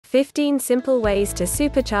15 Simple Ways to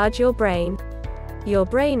Supercharge Your Brain. Your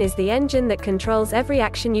brain is the engine that controls every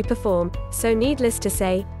action you perform, so needless to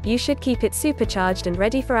say, you should keep it supercharged and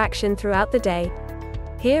ready for action throughout the day.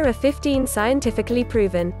 Here are 15 scientifically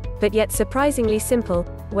proven, but yet surprisingly simple,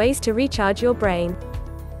 ways to recharge your brain.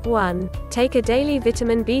 1. Take a daily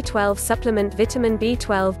vitamin B12 supplement. Vitamin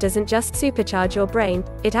B12 doesn't just supercharge your brain,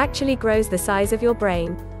 it actually grows the size of your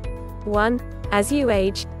brain. 1. As you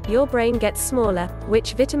age, your brain gets smaller,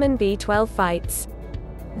 which vitamin B12 fights.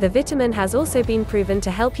 The vitamin has also been proven to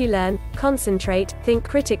help you learn, concentrate, think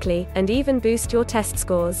critically, and even boost your test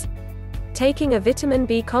scores. Taking a vitamin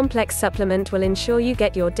B complex supplement will ensure you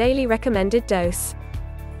get your daily recommended dose.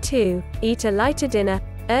 2. Eat a lighter dinner.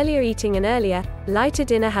 Earlier eating an earlier, lighter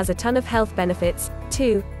dinner has a ton of health benefits,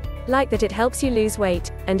 too. Like that it helps you lose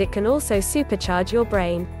weight, and it can also supercharge your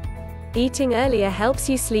brain. Eating earlier helps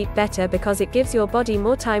you sleep better because it gives your body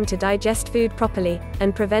more time to digest food properly,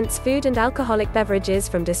 and prevents food and alcoholic beverages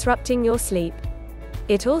from disrupting your sleep.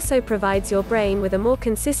 It also provides your brain with a more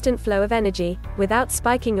consistent flow of energy, without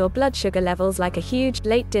spiking your blood sugar levels like a huge,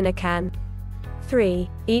 late dinner can. 3.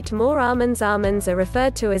 Eat more almonds. Almonds are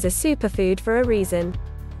referred to as a superfood for a reason.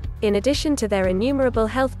 In addition to their innumerable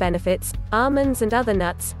health benefits, almonds and other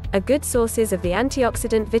nuts are good sources of the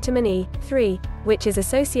antioxidant vitamin E3, which is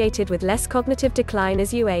associated with less cognitive decline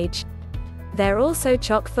as you age. They're also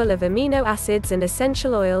chock full of amino acids and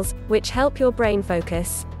essential oils, which help your brain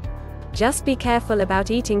focus. Just be careful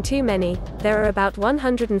about eating too many. There are about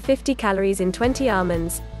 150 calories in 20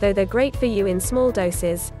 almonds, though they're great for you in small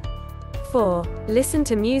doses. 4. Listen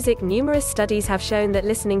to music. Numerous studies have shown that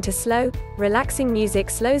listening to slow, relaxing music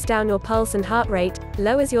slows down your pulse and heart rate,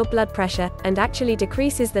 lowers your blood pressure, and actually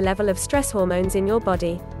decreases the level of stress hormones in your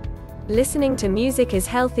body. Listening to music is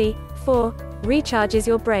healthy. 4. Recharges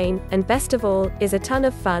your brain, and best of all, is a ton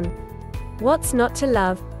of fun. What's not to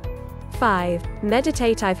love? 5.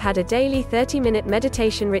 Meditate. I've had a daily 30-minute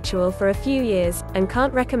meditation ritual for a few years, and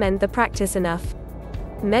can't recommend the practice enough.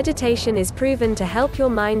 Meditation is proven to help your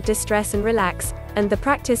mind distress and relax, and the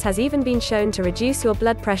practice has even been shown to reduce your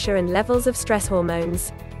blood pressure and levels of stress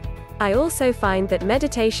hormones. I also find that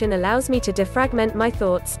meditation allows me to defragment my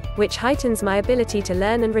thoughts, which heightens my ability to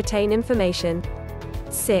learn and retain information.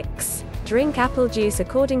 6. Drink apple juice.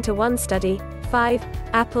 According to one study, 5.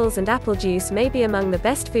 Apples and apple juice may be among the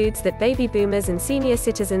best foods that baby boomers and senior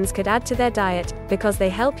citizens could add to their diet, because they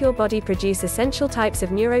help your body produce essential types of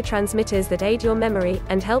neurotransmitters that aid your memory,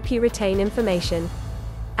 and help you retain information.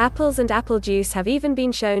 Apples and apple juice have even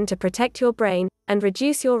been shown to protect your brain, and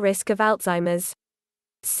reduce your risk of Alzheimer's.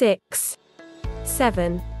 6.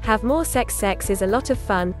 7. Have more sex. Sex is a lot of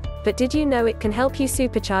fun, but did you know it can help you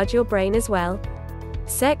supercharge your brain as well?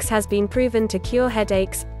 Sex has been proven to cure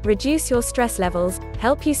headaches, reduce your stress levels,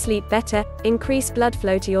 help you sleep better, increase blood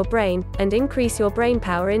flow to your brain, and increase your brain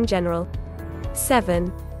power in general.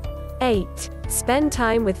 7. 8. Spend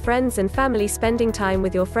time with friends and family. Spending time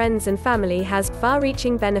with your friends and family has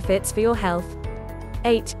far-reaching benefits for your health.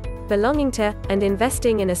 8. Belonging to, and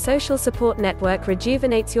investing in a social support network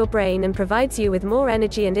rejuvenates your brain and provides you with more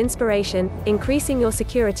energy and inspiration, increasing your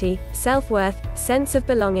security, self-worth, sense of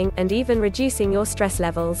belonging, and even reducing your stress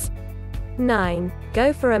levels. 9.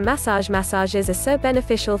 Go for a massage. Massages are so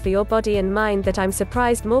beneficial for your body and mind that I'm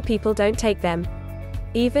surprised more people don't take them.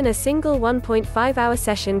 Even a single 1.5-hour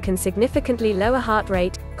session can significantly lower heart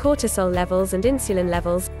rate, cortisol levels and insulin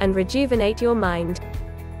levels, and rejuvenate your mind.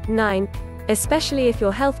 9. Especially if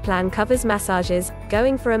your health plan covers massages,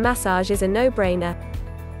 going for a massage is a no-brainer.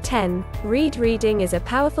 10. Read. Reading is a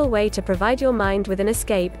powerful way to provide your mind with an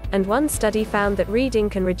escape, and one study found that reading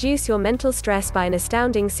can reduce your mental stress by an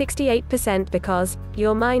astounding 68% because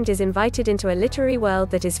your mind is invited into a literary world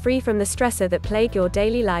that is free from the stressor that plague your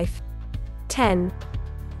daily life. 10.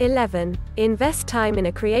 11. Invest time in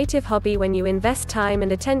a creative hobby. When you invest time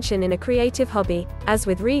and attention in a creative hobby, as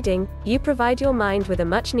with reading, you provide your mind with a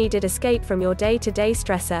much-needed escape from your day-to-day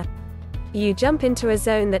stressor. You jump into a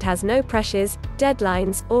zone that has no pressures,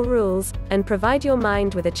 deadlines, or rules, and provide your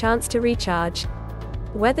mind with a chance to recharge.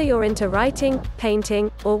 Whether you're into writing, painting,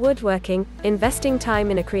 or woodworking, investing time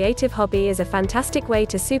in a creative hobby is a fantastic way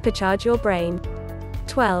to supercharge your brain.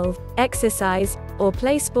 12. Exercise, or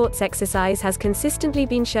play sports. Exercise has consistently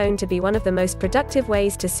been shown to be one of the most productive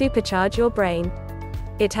ways to supercharge your brain.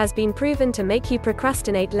 It has been proven to make you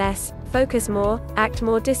procrastinate less, focus more, act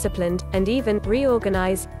more disciplined, and even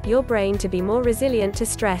reorganize your brain to be more resilient to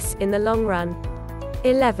stress in the long run.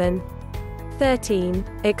 11. 13.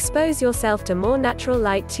 Expose yourself to more natural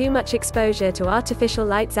light. Too much exposure to artificial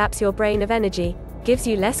light zaps your brain of energy, gives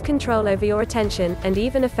you less control over your attention, and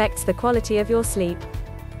even affects the quality of your sleep.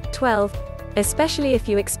 12. Especially if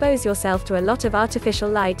you expose yourself to a lot of artificial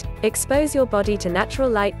light, expose your body to natural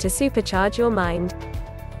light to supercharge your mind.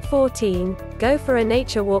 14. Go for a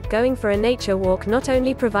nature walk. Going for a nature walk not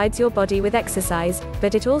only provides your body with exercise,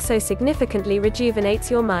 but it also significantly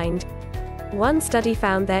rejuvenates your mind. One study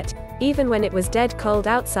found that, even when it was dead cold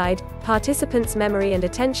outside, participants' memory and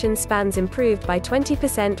attention spans improved by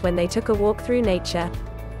 20% when they took a walk through nature.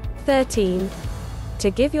 13.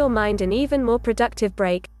 To give your mind an even more productive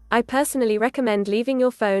break, I personally recommend leaving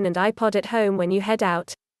your phone and iPod at home when you head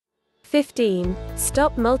out. 15.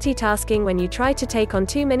 Stop multitasking. When you try to take on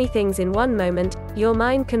too many things in one moment, your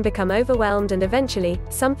mind can become overwhelmed and eventually,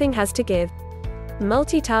 something has to give.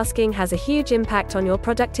 Multitasking has a huge impact on your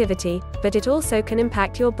productivity, but it also can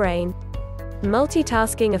impact your brain.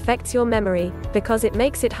 Multitasking affects your memory, because it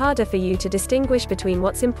makes it harder for you to distinguish between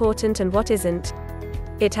what's important and what isn't.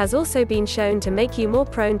 It has also been shown to make you more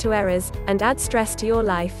prone to errors, and add stress to your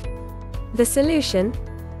life. The solution?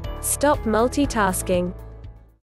 Stop multitasking.